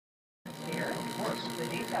the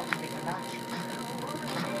details when we come back.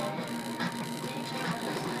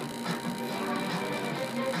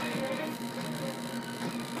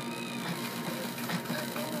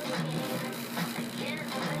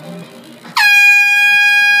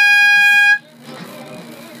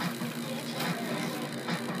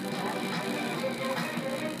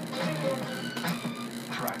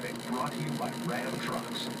 Traffic brought to you by Ram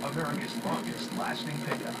Trucks, America's longest lasting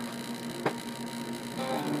pickup.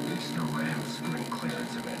 It's the Ram Spring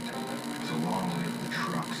Clearance Event. It's a long way of the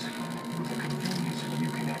trucks, with the convenience of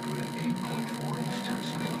Uconnect with an 8.4-inch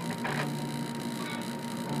touchscreen.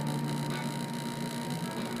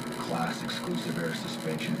 Class exclusive air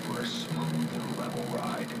suspension for a smooth and level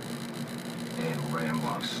ride. And Ram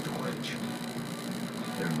box storage.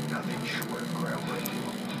 They're nothing short of groundbreaking.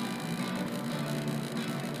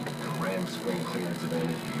 The Ram Spring Clearance Event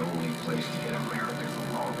is the only place to get America's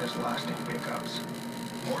longest lasting pickups.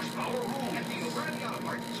 Horsepower rule at the O'Reilly Auto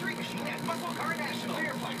Parts Street Machine at Muscle Car National.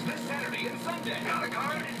 Fairplex this Saturday and Sunday. Got a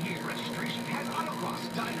car? And here, registration has autocross,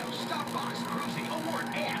 dyno, stop box, cruising, award,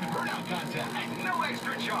 and burnout contest. And no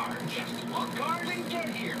extra charge. Just look cars and get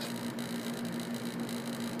here.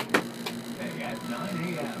 Hey, at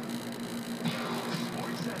 9 a.m.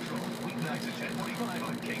 Sports Central, weeknights at 10:45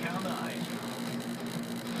 on KCAL 9.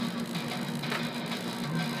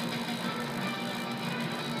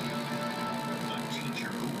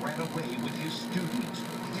 Ran away with his student.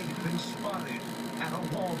 They've been spotted at a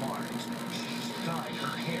Walmart. She's dyed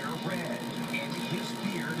her hair red, and his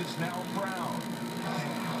beard is now brown.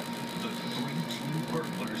 The 3 teen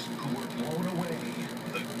burglars who were blown away.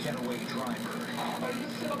 The getaway driver. I'm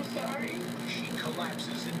so sorry. She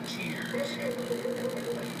collapses in tears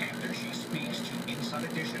after she speaks to Inside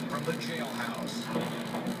Edition from the jailhouse.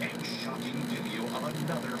 And shocking video of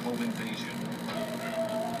another home invasion.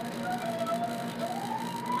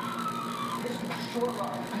 Short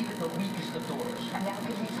row, even the weakest of doors. And that'll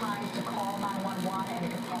give me time to call 911 and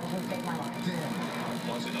it could probably save my life. Then,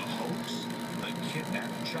 was it a hoax? The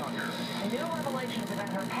kidnapped jogger. New revelations about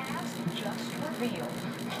her past just revealed.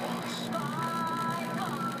 Plus,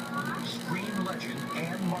 Scream legend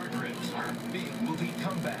Anne Margaret. Her big movie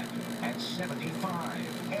comeback at 75.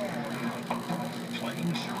 And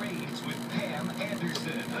playing charades with Pam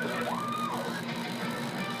Anderson.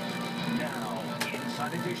 Now,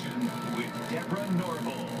 Inside Edition with Deborah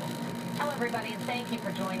Norville. Hello, everybody, and thank you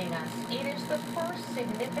for joining us. It is the first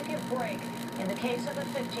significant break in the case of a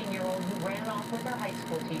 15-year-old who ran off with her high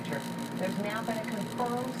school teacher. There's now been a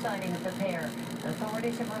confirmed sighting of the pair.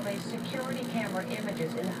 Authorities have released security camera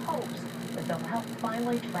images in hopes that they'll help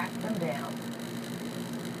finally track them down.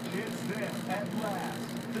 It's them, at last.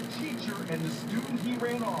 The teacher and the student he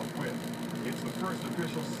ran off with. It's the first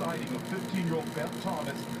official sighting of 15-year-old Beth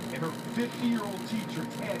Thomas and her 50-year-old teacher,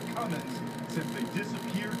 Tad Cummins, since they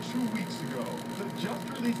disappeared 2 weeks ago. The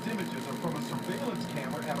just-released images are from a surveillance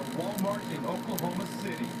camera at a Walmart in Oklahoma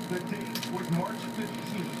City. The date was March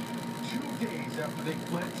 15th, 2 days after they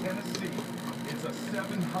fled Tennessee. It's a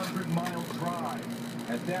 700-mile drive.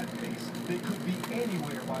 At that pace, they could be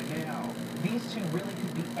anywhere by now. These two really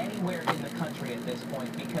could be anywhere in the country at this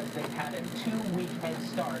point because they've had a 2-week head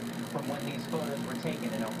start from when these photos were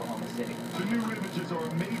taken in Oklahoma City. The new images are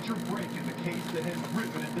a major break in the case that has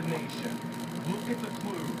riveted the nation. Look at the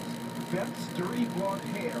clues. Beth's sturdy blonde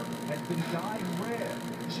hair has been dyed red.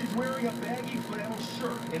 She's wearing a baggy flannel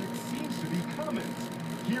shirt, and it seems to be Cummins.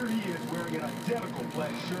 Here he is wearing an identical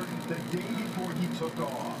black shirt the day before he took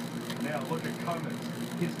off. Now look at Cummins.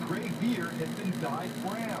 His gray beard has been dyed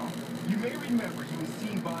brown. You may remember he was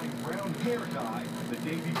seen buying brown hair dye the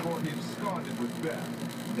day before he absconded with Beth.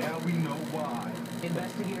 Now we know why.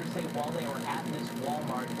 Investigators say while they were at this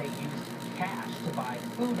Walmart, they used cash to buy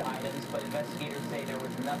food items, but investigators say there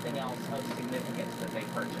was nothing else of significance that they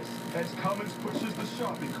purchased. As Cummins pushes the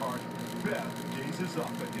shopping cart, Beth gazes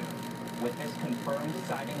up at him. With this confirmed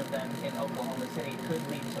sighting of them in Oklahoma City could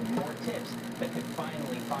lead to more tips that could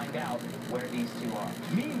finally find out where these two are.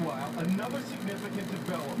 Meanwhile, another significant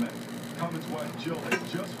development. Cummins' wife Jill has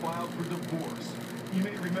just filed for divorce. You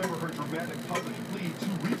may remember her dramatic public plea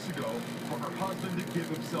 2 weeks ago for her husband to give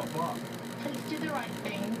himself up. Please do the right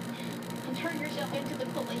thing and turn yourself into the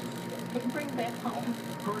police and bring Beth home.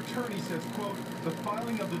 Her attorney says, quote, the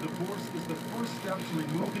filing of the divorce is the first step to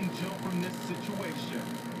removing Jill from this situation.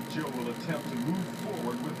 Jill will attempt to move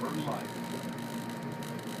forward with her life.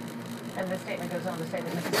 And the statement goes on to say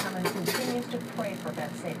that Mrs. Cummins continues to pray for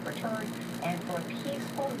Beth's safe return and for a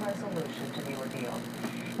peaceful resolution to the ordeal.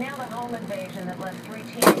 Now the home invasion that left 3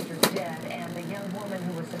 teenagers dead and the young woman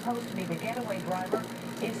who was supposed to be the getaway driver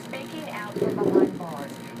is speaking out from behind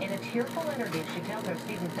bars. In a tearful interview, she tells our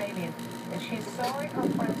Stephen Fabian that she's sorry her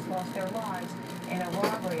friends lost their lives in a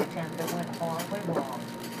robbery attempt that went horribly wrong.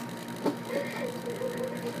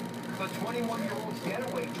 The 21-year-old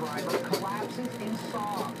getaway driver collapses in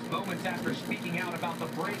sobs moments after speaking out about the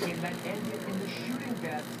break-in that ended in the shooting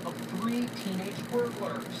deaths of 3 teenage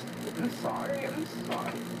burglars. I'm sorry.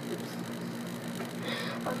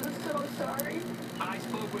 I'm so sorry. I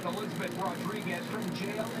spoke with Elizabeth Rodriguez from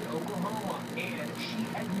jail in Oklahoma, and she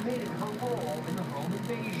admitted her role in the home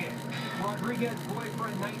invasion. Rodriguez's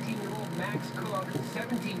boyfriend, 19-year-old Max Cook,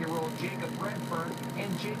 17-year-old Jacob Redfern,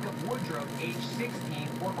 and Jacob Woodruff, age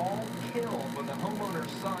 16, were all killed when the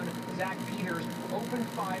homeowner's son, Zach Peters, opened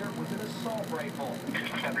fire with an assault rifle.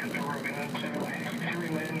 After the door went into 3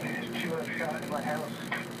 men, 2 had shot in my house.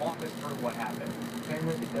 Walk us through what happened. I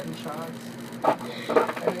heard the gunshots,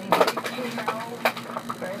 and then he came out,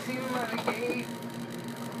 and I see him at the gate,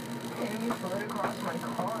 and he slid across my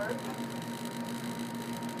car,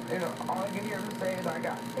 and all I could hear him say is, I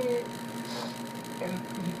got hit, and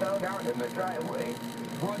he fell down in the driveway.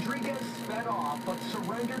 Rodriguez sped off, but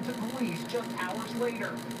surrendered to police just hours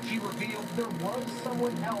later. She revealed there was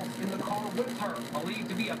someone else in the car with her, believed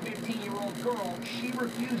to be a 15-year-old girl she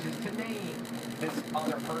refuses to name. This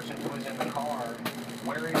other person who was in the car,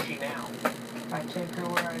 where is she now? I took her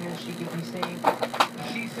where I knew she could be safe.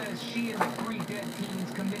 She says she and the 3 dead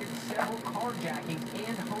teens committed several carjackings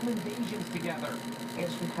and home invasions together.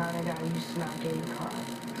 Guess we kind of got used to not getting caught.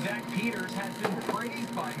 Zach Peters has been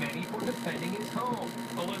praised by many for defending his home.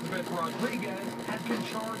 Elizabeth Rodriguez has been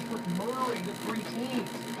charged with murdering the 3 teens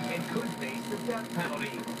and could face the death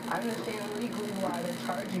penalty. I understand legally why they're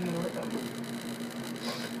charging me with them.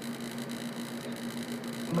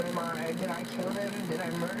 But did I kill them? Did I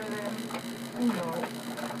murder them? No.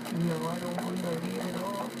 No, I don't believe I did at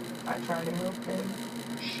all. I tried to help them.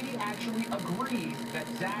 She actually agrees that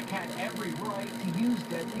Zach had every right to use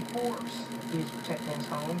deadly force. He was protecting his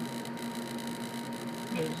home.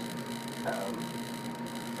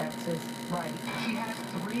 That's his right. She has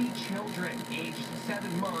 3 children, aged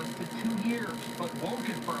 7 months to 2 years, but won't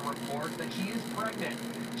confirm reports that she is pregnant.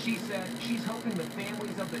 She said she's hoping the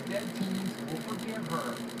families of the dead teens will forgive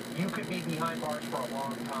her. You could be behind bars for a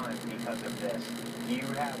long time because of this. Do you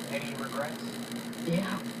have any regrets?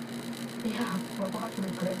 Yeah. Yeah, a lot of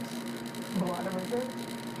regrets. A lot of regrets.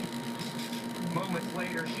 Moments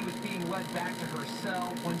later, she was being led back to her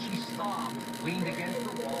cell when she stopped, leaned against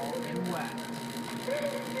the wall, and wept.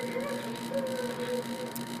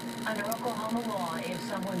 Under Oklahoma law, if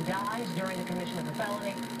someone dies during the commission of a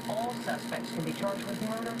felony, all suspects can be charged with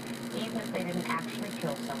murder, even if they didn't actually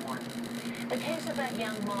kill someone. The case of that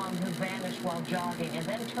young mom who vanished while jogging and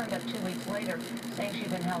then turned up 2 weeks later saying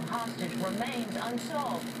she'd been held hostage remains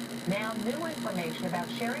unsolved. Now, new information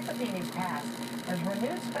about Sherry Papini's past has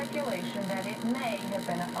renewed speculation that it may have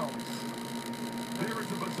been a hoax. There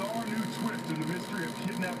is a bizarre new twist in the mystery of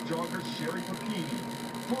kidnapped jogger Sherry Papini.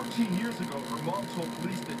 14 years ago, her mom told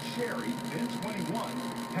police that Sherry, then 21,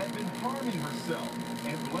 had been harming herself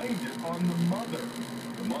and blamed it on the mother.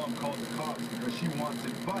 The mom called the cops because she wants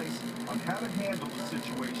advice on how to handle the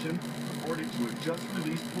situation, according to a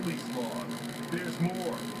just-released police log. There's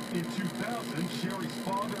more. In 2000, Sherry's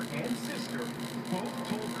father and sister both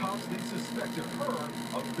told cops they suspected her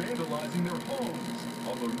of vandalizing their homes,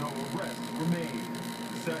 although no arrests were made.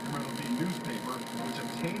 The Sacramento Bee newspaper, which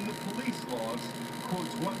obtained the police logs,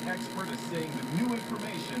 quotes one expert as saying the new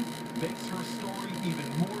information makes her story even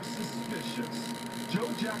more suspicious. Joe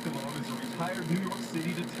Giacalone is a retired New York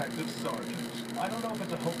City detective sergeant. I don't know if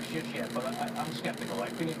it's a hoax just yet, but I'm skeptical.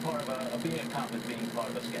 Like being a cop is being part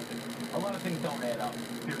of a skeptic. A lot of things don't add up.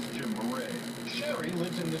 Here's Jim Murray. Sherry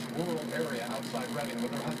lives in this rural area outside Reading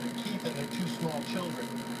with her husband Keith and their 2 small children.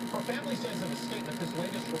 Her family says in a statement this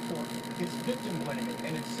latest report is victim blaming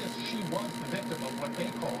and insists she was the victim of what they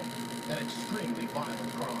call an extremely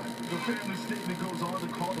violent crime. The family statement goes on to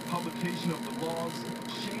call the publication of the logs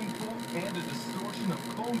shameful and a distortion of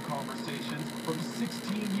phone conversations from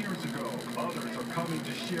 16 years ago. Others are coming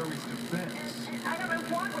to Sherry's defense. I don't know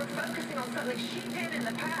why we're focusing on something she did in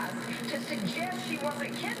the past to suggest she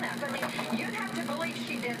wasn't kidnapped. I mean, you'd have to believe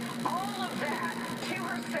she did all of that to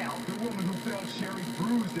herself. The woman who found Sherry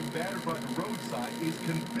bruised and battered by the roadside is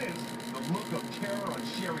convinced the look of terror on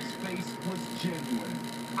Sherry's face was genuine.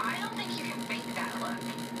 I don't think you can fake that look.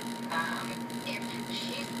 If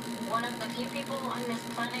she's one of the few people on this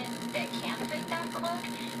planet that can't fake that look,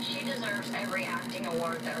 she deserves every acting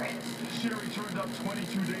award there is. Sherry turned up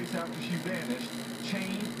 22 days after she vanished,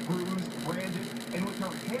 chained, bruised, branded, and with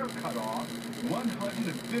her hair cut off,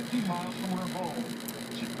 150 miles from her home.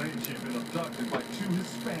 She claimed she'd been abducted by 2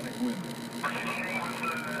 Hispanic women.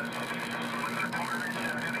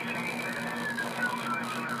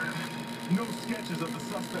 No sketches of the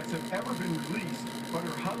suspects have ever been released, but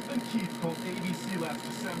her husband Keith told ABC last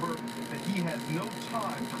December that he has no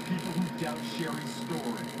time for people who doubt Sherry's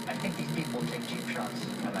story. I think these people take cheap shots,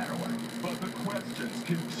 no matter what. But the questions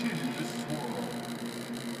continue to swirl.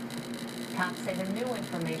 Cops say the new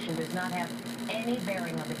information does not have any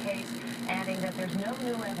bearing on the case, adding that there's no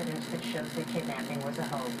new evidence that shows the kidnapping was a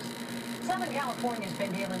hoax. Southern California's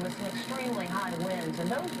been dealing with some extremely high winds, and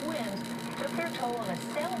those winds took their toll on a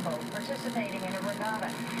sailboat participating in a regatta.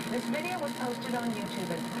 This video was posted on YouTube,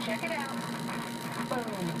 and check it out.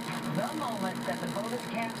 Boom. The moment that the boat is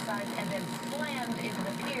capsized and then slammed into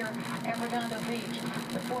the pier at Redondo Beach.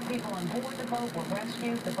 The 4 people on board the boat were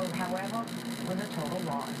rescued. The boat, however, was a total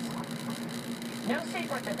loss. No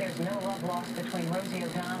secret that there's no love lost between Rosie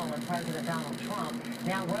O'Donnell and President Donald Trump.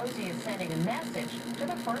 Now Rosie is sending a message to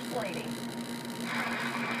the First Lady.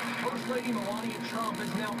 First Lady Melania Trump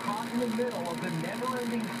is now caught in the middle of the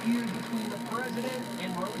never-ending feud between the president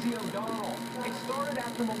and Rosie O'Donnell. It started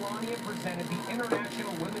after Melania presented the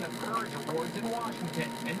International Women of Courage Awards in Washington,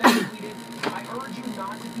 and then tweeted, "I urge you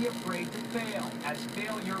not to be afraid to fail, as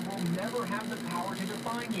failure will never have the power to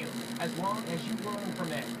define you, as long as you learn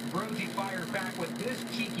from it." Rosie fired back with this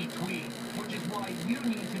cheeky tweet, which is why you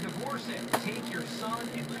need to divorce it. Take your son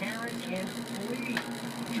and parents and flee.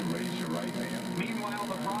 Did you raise your right hand? Meanwhile,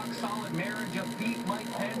 the rock-solid marriage of Pete, Mike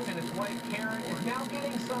Pence, and his wife Karen is now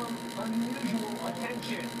getting some unusual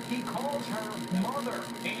attention. He calls her mother,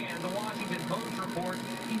 and the Washington Post reports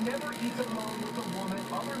he never eats alone with a woman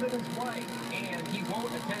other than his wife, and he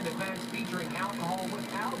won't attend events featuring alcohol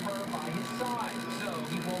without her by his side, so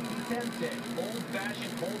he won't be tempted.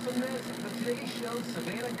 Old-fashioned wholesomeness? The Today Show's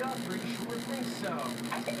Savannah Guthrie sure thinks so.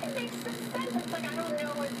 I think it makes some sense. It's like, I don't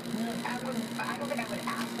know if I don't think I would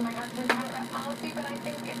ask my husband to have that policy, but I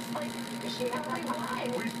think it's like, does she have my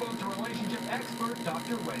wife? We spoke to relationship expert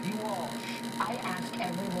Dr. Wendy Walsh. I ask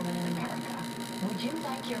every woman in America, would you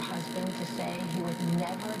like your husband to say he would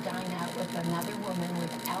never dine out with another woman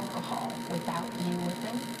with alcohol without you with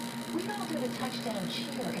him? We'd all do the touchdown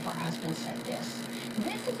cheer if our husband said this.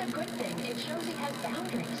 This is a good thing. It shows he has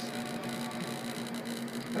boundaries.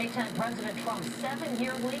 Meantime, President Trump's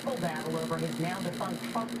 7-year legal battle over his now-defunct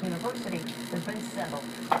Trump University has been settled.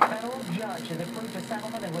 A federal judge has approved a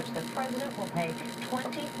settlement in which the president will pay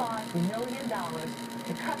 $25 million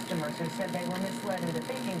to customers who said they were misled into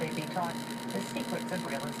thinking they'd be taught the secrets of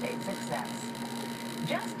real estate success.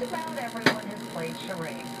 Just about everyone has played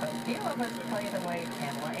charades, but few of us play the way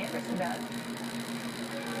Pamela Anderson does.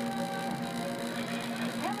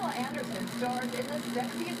 Pamela Anderson stars in the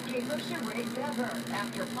sexiest game of charades ever.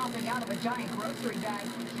 After popping out of a giant grocery bag,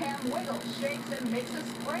 Pam wiggles, shakes, and makes a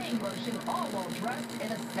spraying motion, all while dressed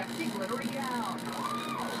in a sexy glittery gown.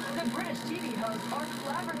 The British TV hosts are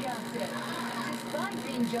flabbergasted. Despite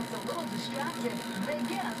being just a little distracted, they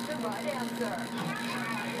guessed the right answer.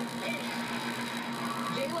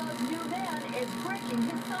 J-Lo's new man is breaking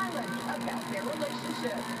his silence about their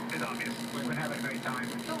relationship. It's obvious. We've been having a great time.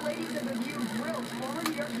 The ladies of The View grilled former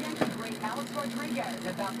New York Yankee great Alex Rodriguez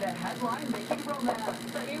about that headline-making romance.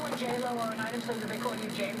 So you and J-Lo are an item, so do they call you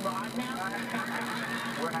J-Rod now?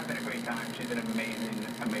 We're having a great time. She's an amazing,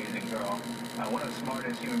 amazing girl. One of the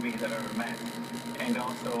smartest human beings I've ever met. And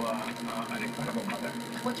also an incredible mother.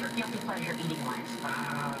 What's your guilty pleasure eating-wise?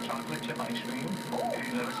 Chocolate chip ice cream.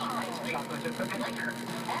 And chocolate chip cookies. I like her.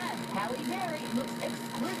 And Halle Berry looks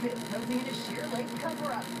exquisite, posing in a sheer lace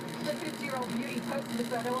cover-up. The 50-year-old beauty posted the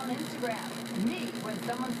photo on Instagram. Me, when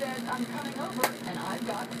someone says I'm coming over and I've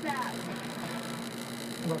got snacks.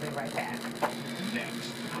 We'll be right back.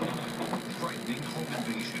 Next, frightening home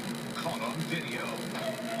invasion caught on video.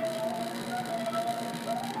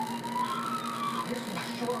 This will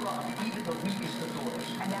shore up even the weakest of doors.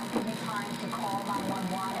 And that'll give me time to call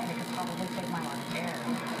 911, and it could probably take my life.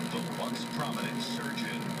 And the once prominent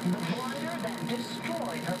surgeon. The blunder that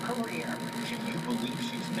destroyed her career. Can you believe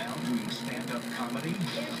she's now doing stand-up comedy?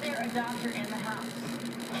 Is there a doctor in the house?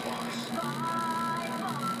 Plus,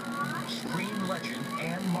 Scream legend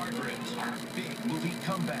Anne Margaret. Big movie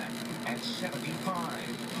comeback at 75.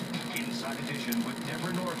 Inside Edition with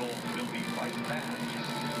Deborah Norville. We'll be right back.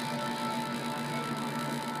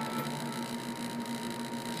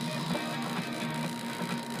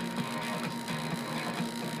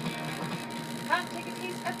 Come take a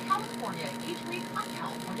taste of California each week on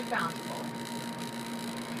California Bountiful.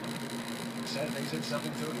 Saturdays at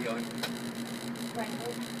 7:30 on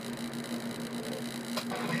Frankly.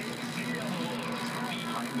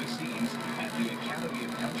 Behind the scenes at the Academy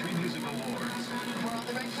of Country Music Awards. We're on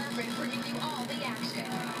the red carpet bringing you all the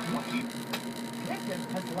action. Victim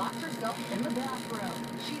has locked herself in the bathroom.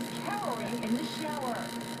 She's cowering in the shower.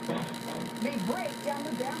 They break down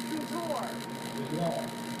the bathroom door.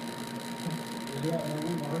 You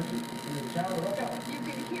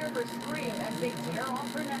can hear her scream as they tear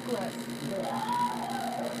off her necklace.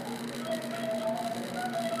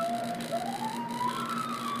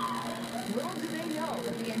 Little do they know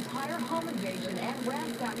that the entire home invasion and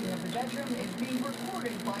ransacking of the bedroom is being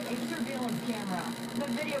recorded by a surveillance camera. The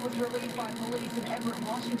video was released by police in Everett,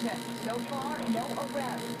 Washington. So far, no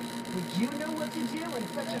arrests. Would you know what to do in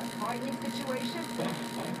such a frightening situation?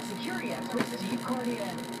 Security expert Steve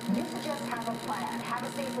Cardian. You suggest have a plan. Have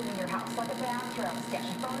a safe room in your house, like a bathroom. Stash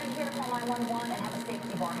your phone in here to call 911 and have a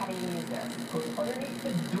safety bar. How do you use this? Put underneath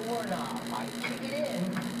the doorknob. I kick it in,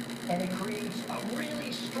 and it creates a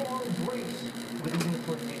really strong brace within the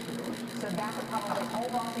flotation door. So that would probably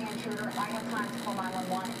hold off the intruder. I have time to call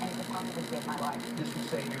 911, and it could possibly save my life. This will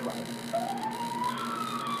save your life.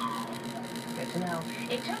 Good to know.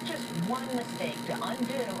 It took just one mistake to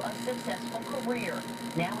undo a successful career.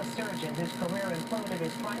 Now a surgeon whose career imploded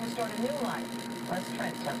is trying to start a new life. Les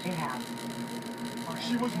Trent tells you how.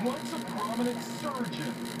 She was once a prominent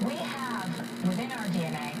surgeon. We have, within our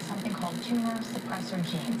DNA, something called tumor suppressor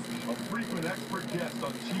genes. A frequent expert guest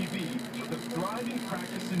on TV with a thriving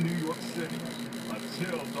practice in New York City.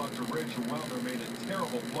 Until Dr. Rachel Wellner made a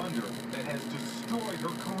terrible blunder that has destroyed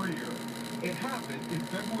her career. It happened in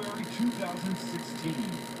February 2016.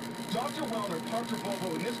 Dr. Wellner parked her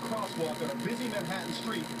Volvo in this crosswalk on a busy Manhattan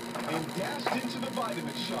street and dashed into the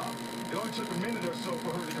vitamin shop. It only took a minute or so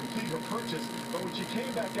for her to complete her purchase, but when she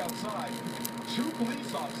came back outside, 2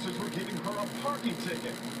 police officers were giving her a parking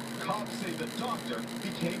ticket. Cops say the doctor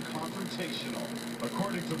became confrontational.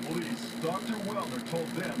 According to police, Dr. Wellner told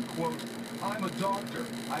them, quote, "I'm a doctor.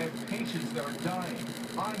 I have patients that are dying.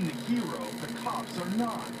 I'm the hero. The cops are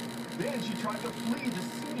not." Then she tried to flee the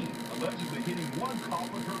scene, allegedly hitting one cop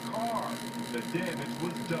with her car. The damage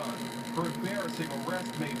was done. Her embarrassing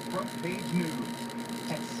arrest made front-page news.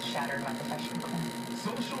 It's shattered my professional career.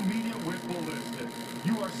 Social media went ballistic.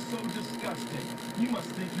 You are so disgusting. You must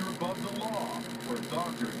think you're above the law. For a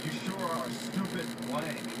doctor, you sure are a stupid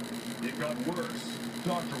blank. It got worse.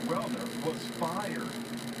 Dr. Wellner was fired.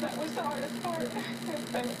 That was the hardest part. I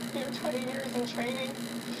spent 20 years in training.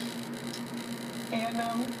 And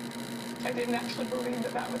I didn't actually believe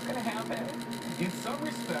that was going to happen. In some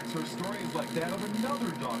respects, her story is like that of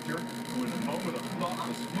another doctor who, in a moment of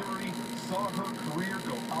thoughtless fury, saw her career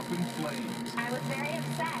go up in flames. I was very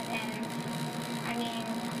upset, and, I mean,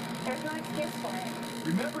 there's no excuse for it.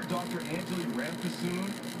 Remember Dr. Angeli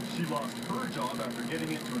Ramkissoon? She lost her job after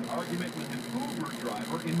getting into an argument with an Uber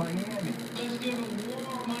driver in Miami. Let's give a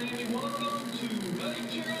warm Miami welcome to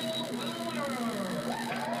Rachel Wellner.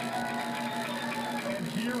 And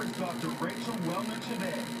here is Dr. Rachel Wellner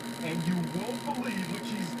today, and you won't believe what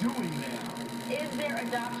she's doing now. Is there a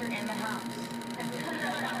doctor in the house?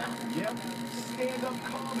 Yep, stand-up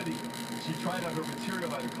comedy. She tried out her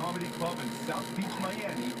material at a comedy club in South Beach,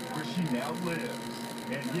 Miami, where she now lives.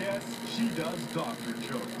 And yes, she does doctor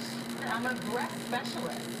jokes. I'm a breast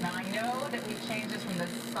specialist. Now, I know that we've changed this from the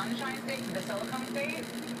sunshine state to the silicone state,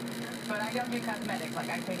 but I don't do cosmetics. Like,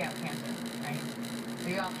 I take out cancer, right? So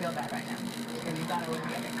you all feel bad right now, because you thought it was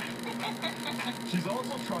good. She's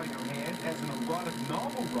also trying her hand as an erotic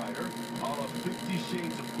novel writer, a la 50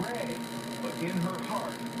 Shades of Grey. But in her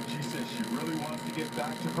heart, she says she really wants to get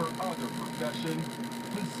back to her other profession,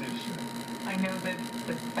 physician. I know that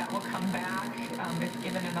will come back if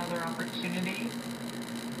given another opportunity.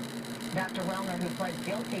 Dr. Wellner, who pled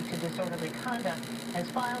guilty to disorderly conduct, has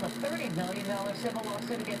filed a $30 million civil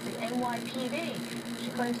lawsuit against the NYPD. She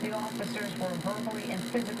claims the officers were verbally and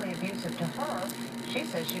physically abusive to her. She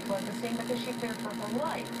says she fled the scene because she feared for her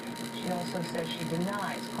life. She also says she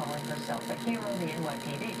denies calling herself a hero. The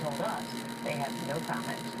NYPD told us they have no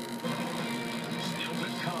comment. Still to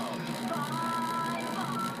come.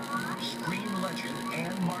 Scream legend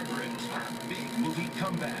Anne Margaret. Big movie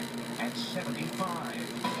comeback at 75.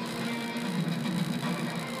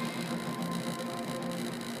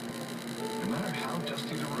 No matter how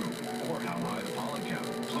dusty the room or how high the pollen count,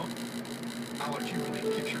 Allergy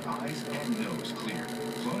Relief keeps your eyes and nose clear.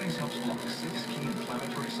 Flonase helps block 6 key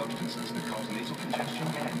inflammatory substances that cause nasal congestion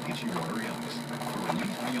and itchy watery eyes. For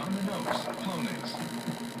relief beyond the nose, Flonase.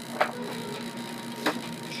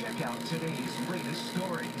 Check out today's latest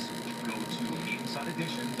stories. Go to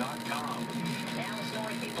InsideEdition.com. Now a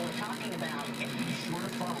story people are talking about.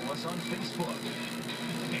 us on Facebook.